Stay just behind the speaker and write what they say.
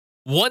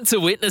Want to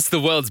witness the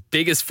world's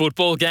biggest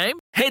football game?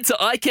 Head to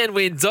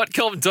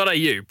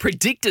iCanWin.com.au,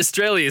 predict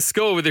Australia's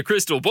score with a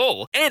crystal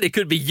ball, and it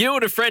could be you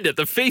and a friend at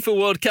the FIFA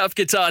World Cup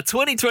Qatar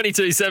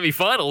 2022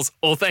 semi-finals,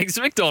 all thanks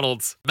to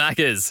McDonald's.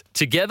 Maccas,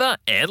 together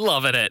and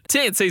loving it.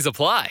 TNCs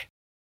apply.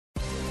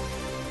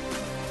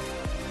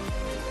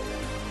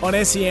 On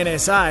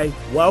SENSA,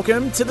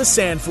 welcome to the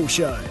SANFL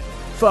Show.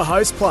 For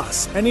Host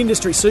Plus, an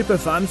industry super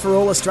fund for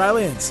all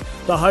Australians,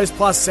 the Host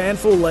Plus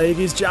SANFL League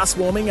is just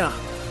warming up.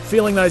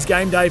 Feeling those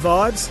game day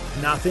vibes?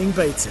 Nothing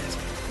beats it.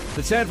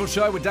 The SANFL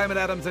Show with Damon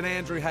Adams and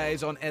Andrew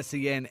Hayes on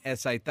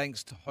SENSA.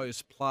 Thanks to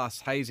Host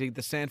Plus. Hazy,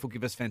 the SANFL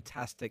give us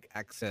fantastic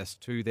access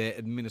to their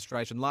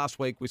administration. Last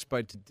week we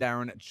spoke to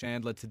Darren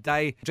Chandler.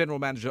 Today, General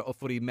Manager of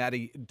Footy,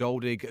 Matty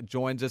DULDIG,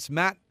 joins us.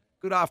 Matt,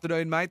 good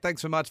afternoon, mate.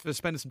 Thanks so much for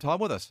spending some time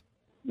with us.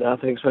 No,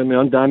 thanks for having me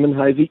on, Damon.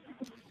 Hazy.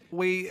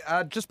 We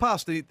just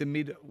passed the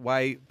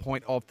midway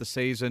point of the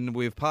season.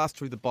 We've passed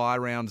through the bye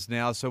rounds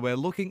now, so we're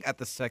looking at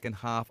the second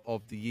half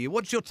of the year.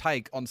 What's your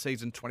take on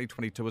season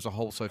 2022 as a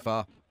whole so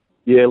far?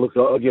 Yeah, look,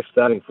 I guess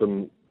starting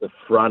from the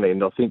front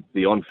end, I think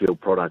the on-field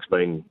product's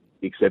been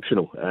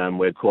exceptional.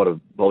 We're quite a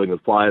volume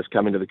of players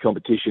coming to the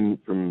competition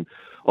from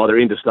either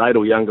interstate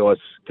or young guys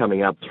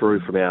coming up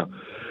through from our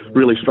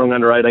really strong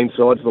under-18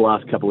 sides the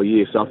last couple of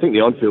years. So I think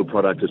the on-field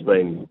product has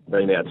been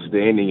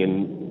outstanding,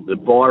 and the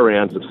bye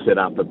rounds have set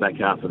up the back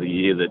half of the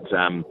year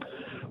that,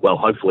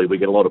 hopefully we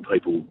get a lot of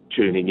people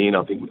tuning in.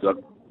 I think we've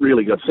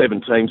got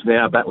 7 teams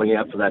now battling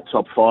out for that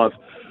top 5.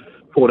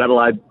 Port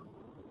Adelaide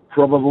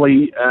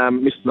probably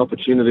missed an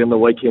opportunity on the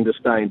weekend to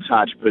stay in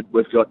touch, but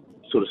we've got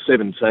sort of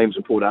 7 teams,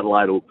 and Port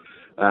Adelaide will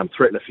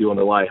threaten a few on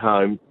the way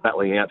home,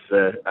 battling out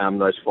for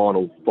those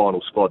final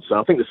spots. So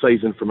I think the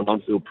season from an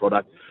on-field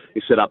product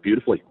is set up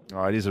beautifully.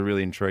 Oh, it is a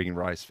really intriguing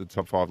race for the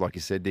top 5, like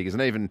you said, Diggers.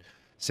 And even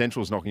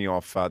Central's knocking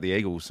off the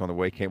Eagles on the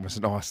weekend was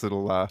a nice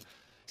little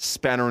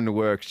spanner in the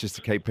works just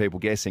to keep people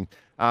guessing.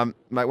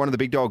 Mate, one of the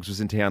big dogs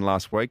was in town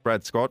last week,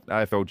 Brad Scott,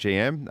 AFL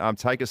GM.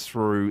 Take us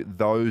through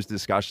those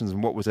discussions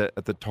and what was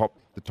at the top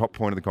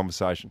point of the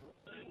conversation.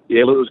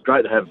 Yeah, look, it was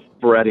great to have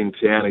Brad in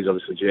town. He's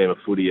obviously GM of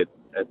footy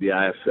at the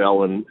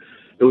AFL, and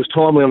it was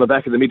timely on the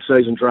back of the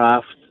mid-season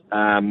draft,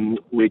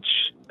 which,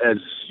 as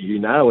you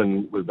know,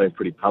 and we've been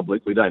pretty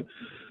public, we don't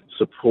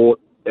support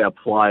our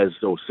players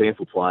or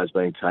SANFL players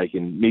being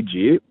taken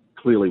mid-year.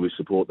 Clearly we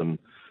support them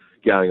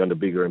going on to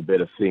bigger and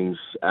better things.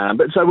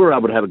 But so we were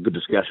able to have a good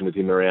discussion with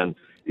him around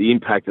the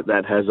impact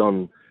that has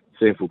on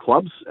SANFL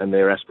clubs and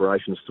their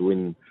aspirations to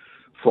win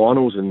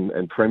finals and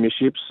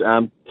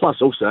premierships. Plus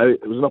also,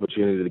 it was an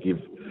opportunity to give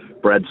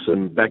Brad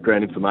some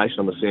background information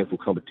on the SANFL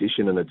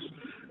competition and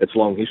its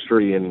long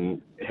history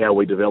and how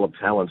we develop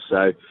talent.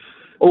 So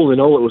all in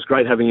all, it was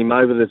great having him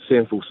over. The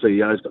SANFL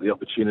CEO's got the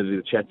opportunity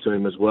to chat to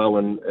him as well,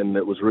 and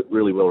it was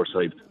really well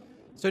received.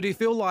 So do you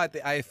feel like the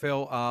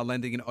AFL are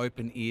lending an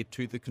open ear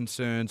to the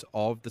concerns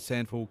of the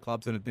SANFL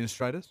clubs and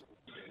administrators?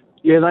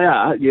 Yeah, they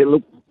are. Yeah,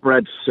 look,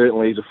 Brad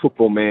certainly is a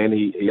football man.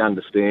 He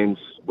understands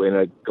when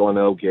a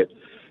Glenelg get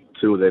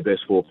 2 of their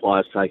best 4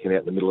 players taken out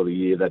in the middle of the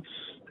year, that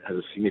has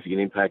a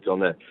significant impact on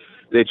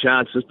their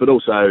chances, but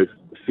also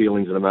the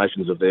feelings and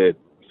emotions of their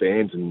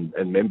fans and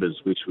members,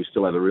 which we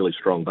still have a really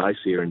strong base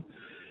here in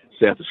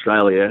South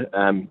Australia.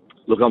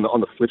 Look, on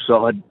the flip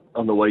side,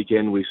 on the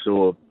weekend we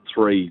saw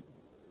 3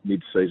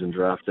 mid-season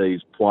draftees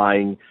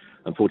playing.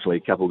 Unfortunately,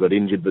 a couple got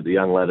injured, but the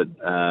young lad at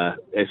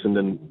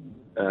Essendon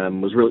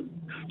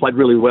played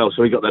really well,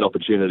 so he got that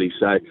opportunity.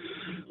 So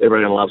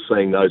everyone loves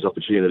seeing those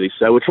opportunities.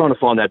 So we're trying to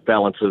find that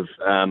balance of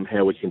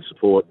how we can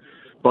support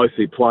both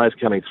the players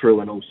coming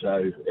through and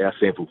also our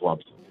SANFL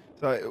clubs.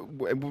 So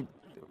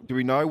do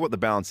we know what the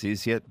balance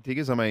is yet,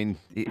 Diggers? I mean,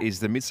 is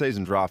the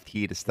mid-season draft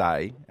here to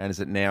stay, and is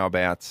it now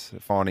about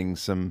finding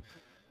some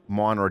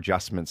minor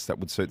adjustments that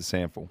would suit the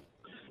SANFL?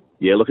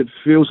 Yeah, look, it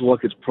feels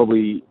like it's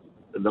probably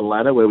the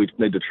latter, where we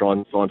need to try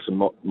and find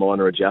some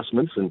minor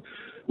adjustments, and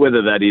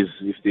whether that is,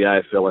 if the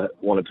AFL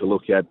wanted to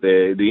look at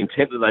the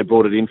intent that they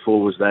brought it in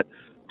for was that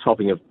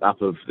topping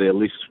up of their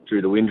list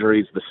due to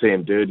injuries, the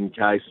Sam Durden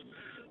case,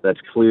 that's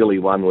clearly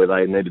one where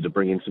they needed to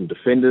bring in some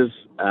defenders.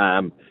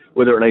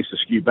 Whether it needs to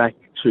skew back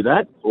to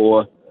that,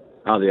 or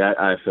are the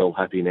AFL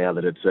happy now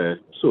that it's a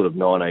sort of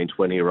 19,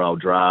 20-year-old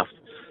draft,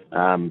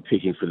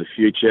 picking for the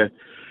future?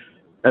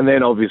 And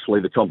then obviously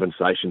the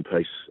compensation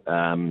piece.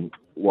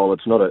 While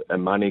it's not a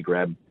money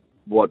grab,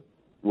 what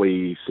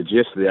we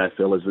suggest to the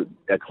AFL is that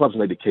our clubs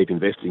need to keep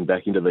investing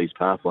back into these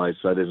pathways,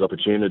 so there's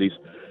opportunities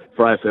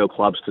for AFL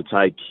clubs to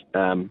take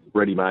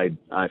ready-made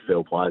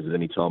AFL players at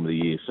any time of the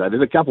year. So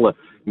there's a couple of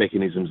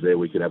mechanisms there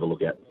we could have a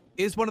look at.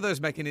 Is one of those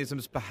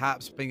mechanisms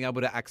perhaps being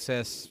able to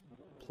access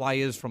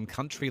players from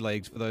country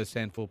leagues for those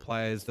SANFL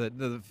players,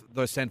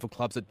 those SANFL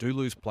clubs that do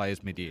lose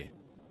players mid-year?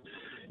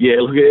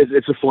 Yeah, look,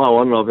 it's a flow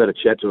on. I've had a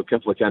chat to a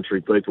couple of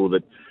country people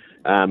that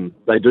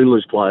they do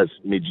lose players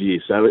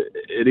mid-year. So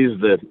it is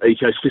the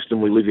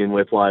ecosystem we live in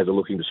where players are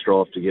looking to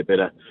strive to get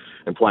better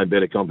and play in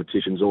better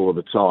competitions all of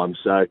the time.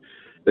 So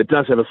it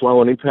does have a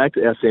flow-on impact.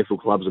 Our SANFL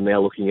clubs are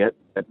now looking at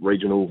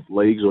regional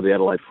leagues or the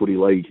Adelaide Footy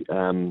League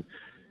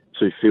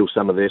to fill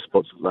some of their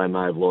spots that they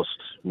may have lost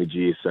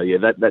mid-year. So, yeah,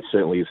 that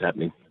certainly is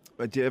happening.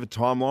 But do you have a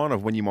timeline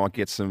of when you might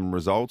get some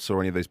results or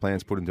any of these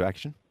plans put into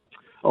action?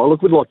 Oh,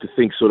 look, we'd like to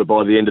think sort of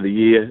by the end of the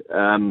year.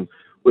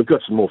 We've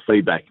got some more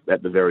feedback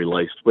at the very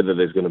least. Whether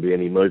there's going to be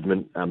any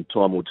movement,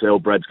 time will tell.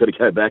 Brad's got to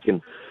go back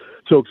and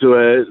talk to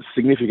a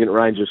significant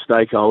range of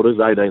stakeholders,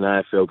 18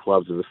 AFL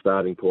clubs as a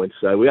starting point.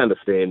 So we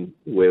understand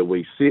where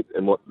we sit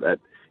and what that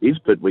is,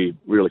 but we're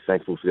really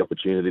thankful for the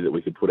opportunity that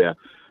we could put our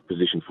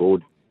position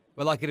forward.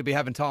 We're lucky to be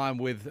having time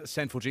with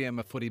SANFL GM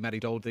of footy, Matty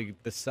DULDIG,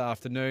 this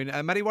afternoon.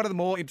 Matty, one of the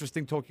more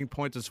interesting talking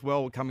points as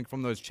well coming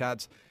from those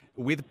chats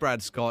with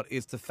Brad Scott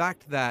is the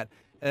fact that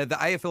the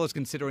AFL is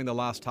considering the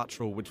last touch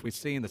rule, which we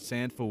see in the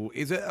SANFL.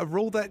 Is it a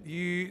rule that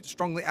you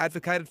strongly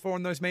advocated for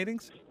in those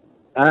meetings?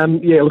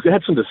 Yeah, look, I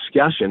had some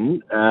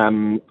discussion.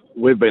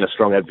 We've been a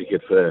strong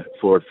advocate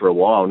for it for a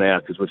while now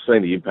because we've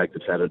seen the impact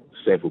it's had at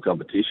SANFL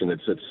competition.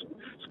 It's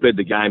sped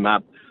the game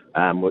up.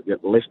 We've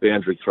got less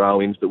boundary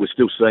throw-ins, but we're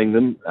still seeing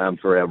them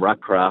for our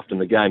ruck craft,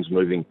 and the game's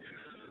moving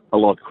a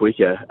lot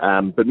quicker.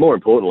 But more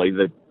importantly,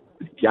 the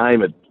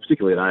game,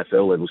 particularly at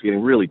AFL level, is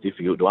getting really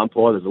difficult to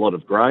umpire. There's a lot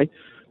of grey.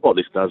 What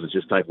this does is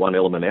just take one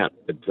element out.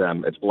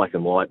 It's black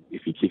and white.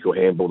 If you kick or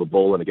handball the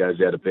ball and it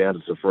goes out of bounds,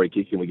 it's a free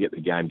kick and we get the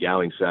game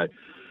going. So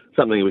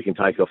something we can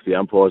take off the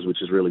umpires,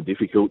 which is really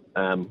difficult.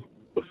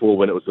 Before,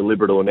 when it was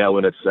deliberate, or now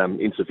when it's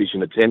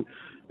insufficient intent,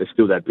 there's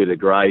still that bit of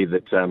grey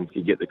that can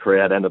get the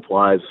crowd and the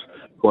players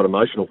quite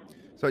emotional.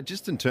 So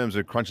just in terms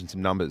of crunching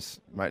some numbers,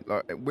 mate,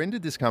 like, when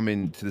did this come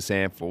into the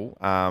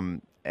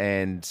SANFL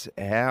and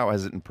how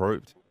has it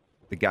improved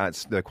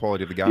the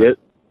quality of the game?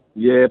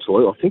 Yeah,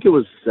 absolutely. I think it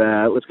was,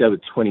 let's go with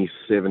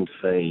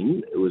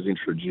 2017, it was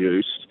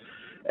introduced,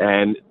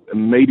 and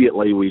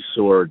immediately we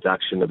saw a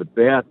reduction of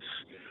about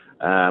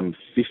 15%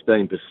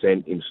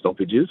 in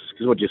stoppages,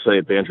 because what you see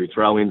at boundary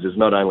throw-ins is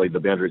not only the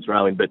boundary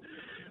throw-in, but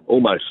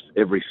almost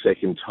every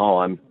second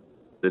time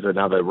there's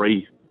another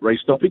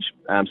re-stoppage.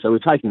 So we're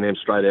taking them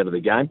straight out of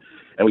the game,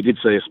 and we did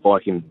see a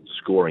spike in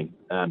scoring.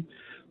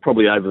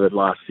 Probably over the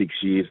last 6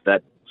 years,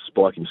 that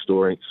spike in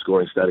scoring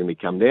starting to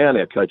come down.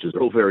 Our coaches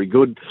are all very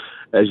good,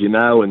 as you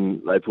know,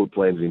 and they put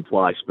plans in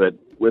place. But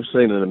we've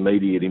seen an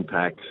immediate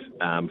impact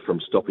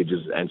from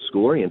stoppages and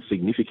scoring, and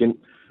significant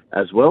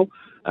as well.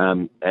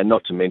 And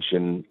not to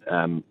mention,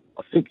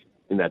 I think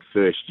in that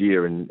first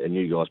year, and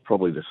you guys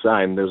probably the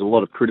same, there's a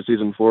lot of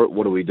criticism for it.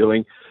 What are we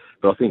doing?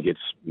 But I think it's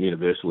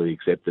universally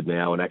accepted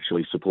now and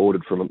actually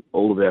supported from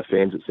all of our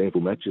fans at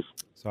SANFL matches.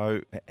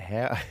 So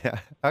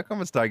how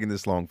come it's taken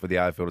this long for the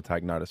AFL to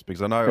take notice?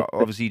 Because I know,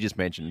 obviously, you just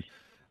mentioned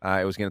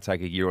it was going to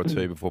take a year or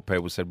two before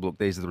people said, look,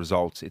 these are the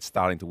results. It's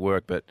starting to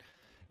work. But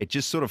it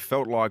just sort of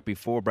felt like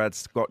before Brad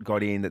Scott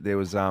got in that there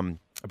was a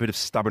bit of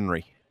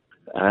stubbornry.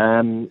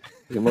 I'm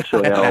not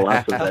sure how I'll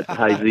answer that,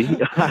 Hazy.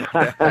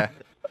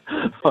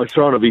 I'm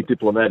trying to be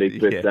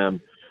diplomatic, but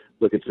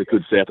look, it's a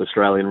good South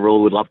Australian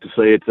rule. We'd love to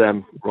see it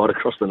right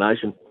across the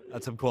nation.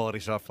 That's some quality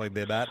shuffling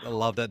there, Matt. I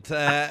loved it.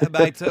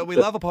 Mate, we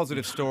love a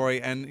positive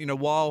story. And,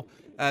 while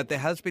there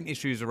has been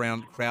issues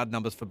around crowd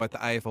numbers for both the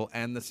AFL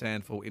and the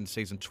SANFL in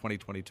season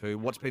 2022,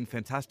 what's been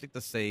fantastic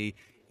to see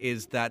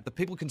is that the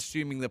people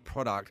consuming the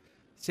product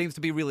seems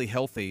to be really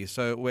healthy.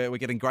 So we're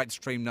getting great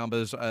stream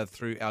numbers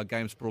through our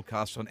games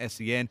broadcasts on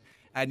SEN.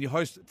 And your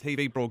host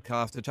TV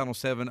broadcast at Channel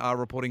 7 are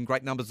reporting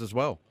great numbers as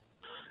well.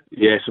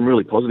 Yeah, some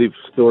really positive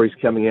stories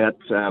coming out,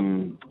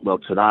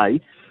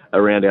 today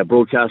around our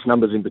broadcast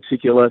numbers in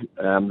particular.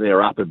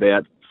 They're up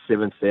about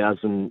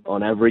 7,000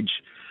 on average,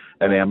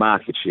 and our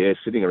market share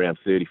sitting around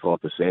 35%.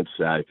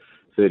 So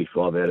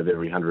 35 out of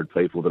every 100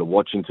 people that are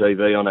watching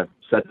TV on a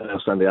Saturday or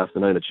Sunday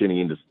afternoon are tuning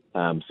into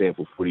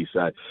SANFL footy.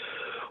 So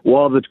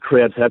while the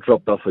crowds have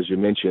dropped off, as you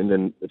mentioned,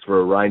 and it's for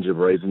a range of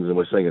reasons, and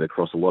we're seeing it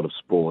across a lot of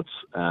sports,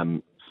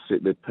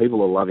 that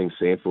people are loving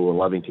SANFL and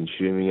loving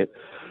consuming it.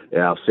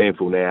 Our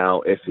SANFL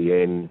Now,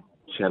 SEN,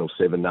 Channel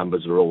 7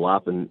 numbers are all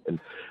up, and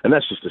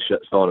that's just a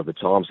sign of the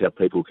times, how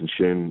people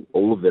consume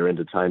all of their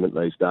entertainment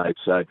these days.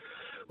 So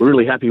we're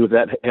really happy with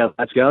that, how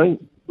that's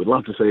going. We'd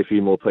love to see a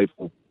few more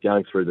people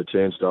going through the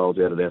turnstiles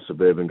out of our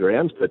suburban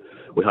grounds, but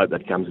we hope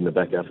that comes in the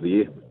back half of the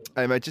year.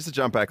 Hey, mate, just to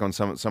jump back on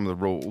some of the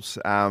rules,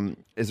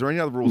 is there any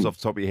other rules off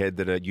the top of your head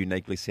that are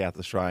uniquely South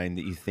Australian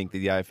that you think that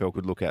the AFL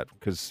could look at?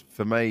 Because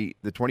for me,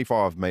 the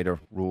 25-metre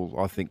rule,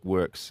 I think,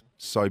 works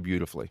so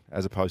beautifully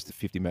as opposed to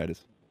 50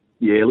 metres.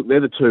 Yeah, look, they're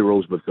the two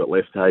rules we've got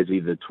left, Hazy,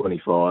 the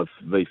 25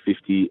 v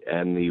 50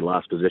 and the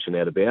last possession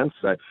out of bounds.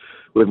 So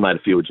we've made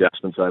a few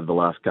adjustments over the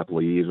last couple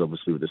of years,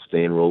 obviously with the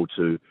stand rule,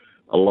 to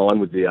align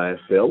with the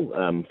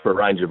AFL for a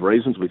range of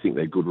reasons. We think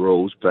they're good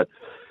rules, but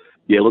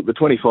yeah, look, the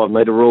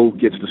 25-metre rule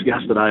gets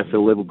discussed at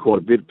AFL level quite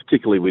a bit,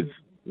 particularly with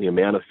the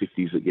amount of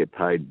 50s that get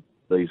paid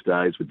these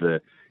days with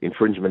the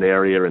infringement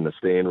area and the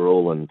stand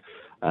rule and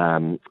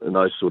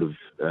those sort of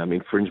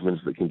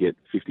infringements that can get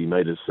 50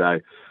 metres. So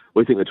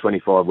we think the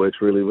 25 works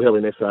really well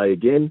in SA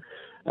again.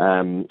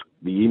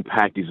 The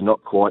impact is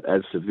not quite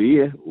as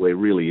severe, where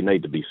really you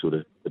need to be sort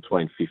of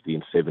between 50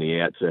 and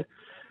 70 out to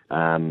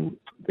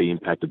be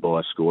impacted by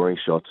a scoring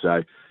shot.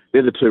 So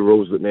they're the two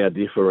rules that now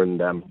differ,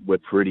 and we're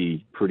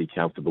pretty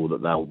comfortable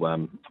that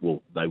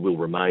they will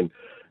remain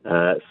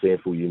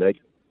SANFL unique.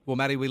 Well,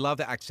 Matty, we love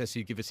the access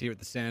you give us here at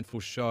the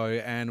SANFL Show,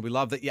 and we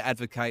love that you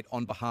advocate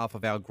on behalf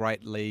of our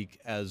great league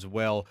as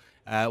well.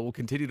 We'll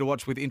continue to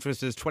watch with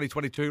interest as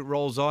 2022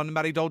 rolls on.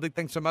 Matty DULDIG,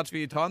 thanks so much for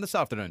your time this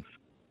afternoon.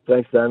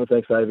 Thanks, Damon.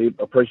 Thanks, Avi.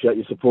 I appreciate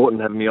your support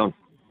and having me on.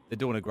 They're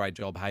doing a great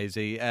job,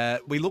 Hazy.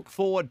 We look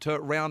forward to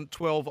round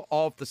 12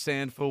 of the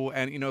SANFL,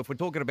 and, if we're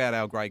talking about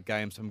our great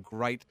games, some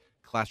great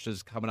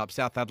clashes coming up.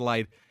 South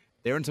Adelaide,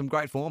 they're in some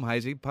great form,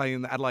 Hazy,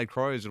 playing the Adelaide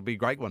Crows. It'll be a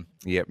great one.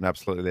 Yep,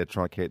 absolutely. They're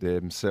trying to keep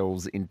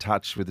themselves in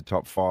touch with the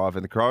top five.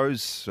 And the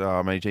Crows,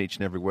 each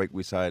and every week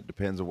we say it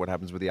depends on what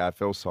happens with the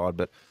AFL side,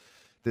 but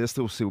they're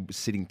still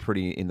sitting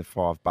pretty in the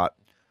five. But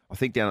I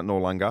think down at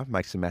Noarlunga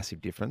makes a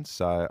massive difference.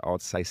 So I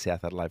would say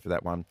South Adelaide for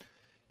that one.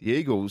 The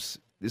Eagles,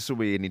 this will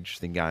be an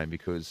interesting game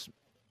because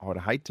I'd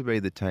hate to be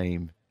the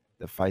team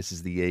that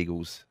faces the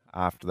Eagles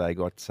after they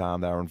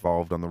were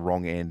involved on the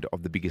wrong end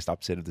of the biggest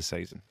upset of the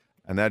season.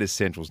 And that is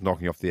Central's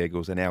knocking off the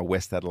Eagles, and now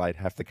West Adelaide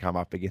have to come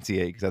up against the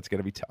Eagles. That's going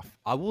to be tough.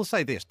 I will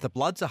say this, the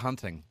Bloods are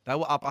hunting. They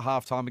were up at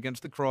halftime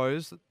against the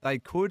Crows. They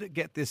could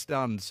get this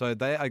done, so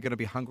they are going to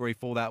be hungry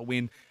for that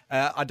win.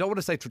 I don't want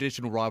to say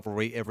traditional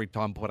rivalry every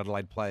time Port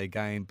Adelaide play a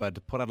game,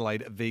 but Port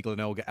Adelaide, Vigal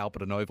and Elga,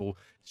 Alberton Oval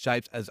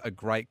shapes as a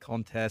great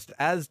contest,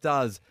 as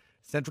does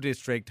Central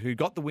District, who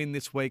got the win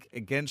this week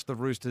against the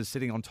Roosters,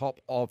 sitting on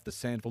top of the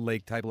SANFL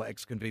League table at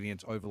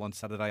Ex-Convenience Oval on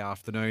Saturday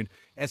afternoon.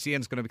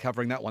 SEN's going to be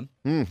covering that one.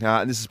 And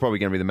this is probably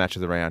going to be the match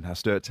of the round.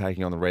 Sturt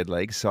taking on the Red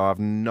League, so I have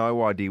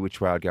no idea which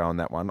way I'd go on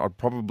that one. I'd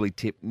probably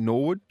tip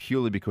Norwood,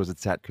 purely because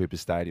it's at Cooper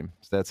Stadium.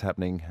 So that's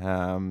happening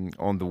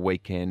on the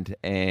weekend.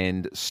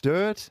 And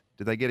Sturt,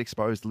 did they get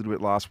exposed a little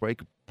bit last week?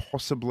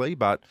 Possibly,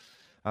 but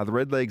the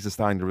Red Leagues are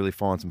starting to really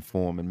find some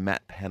form, and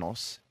Matt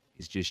Panos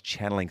is just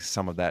channeling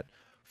some of that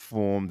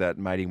form that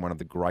made him one of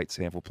the great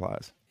SANFL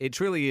players. It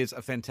truly is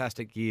a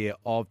fantastic year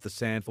of the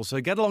SANFL.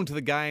 So get along to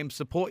the game,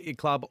 support your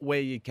club where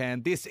you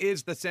can. This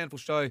is the SANFL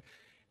Show.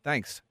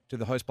 Thanks to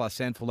the Host Plus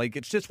SANFL League.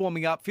 It's just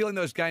warming up, feeling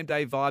those game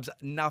day vibes.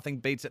 Nothing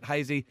beats it.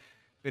 Hazy,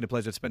 been a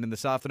pleasure spending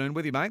this afternoon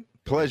with you, mate.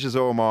 Pleasure's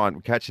all mine.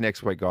 We'll catch you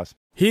next week, guys.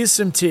 Here's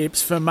some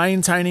tips for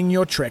maintaining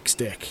your Trex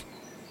deck.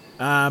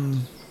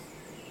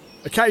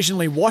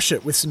 Occasionally wash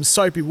it with some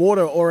soapy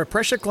water or a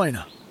pressure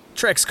cleaner.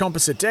 Trex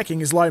composite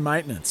decking is low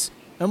maintenance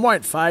and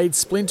won't fade,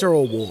 splinter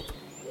or warp.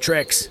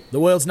 Trex, the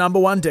world's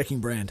 #1 decking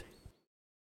brand.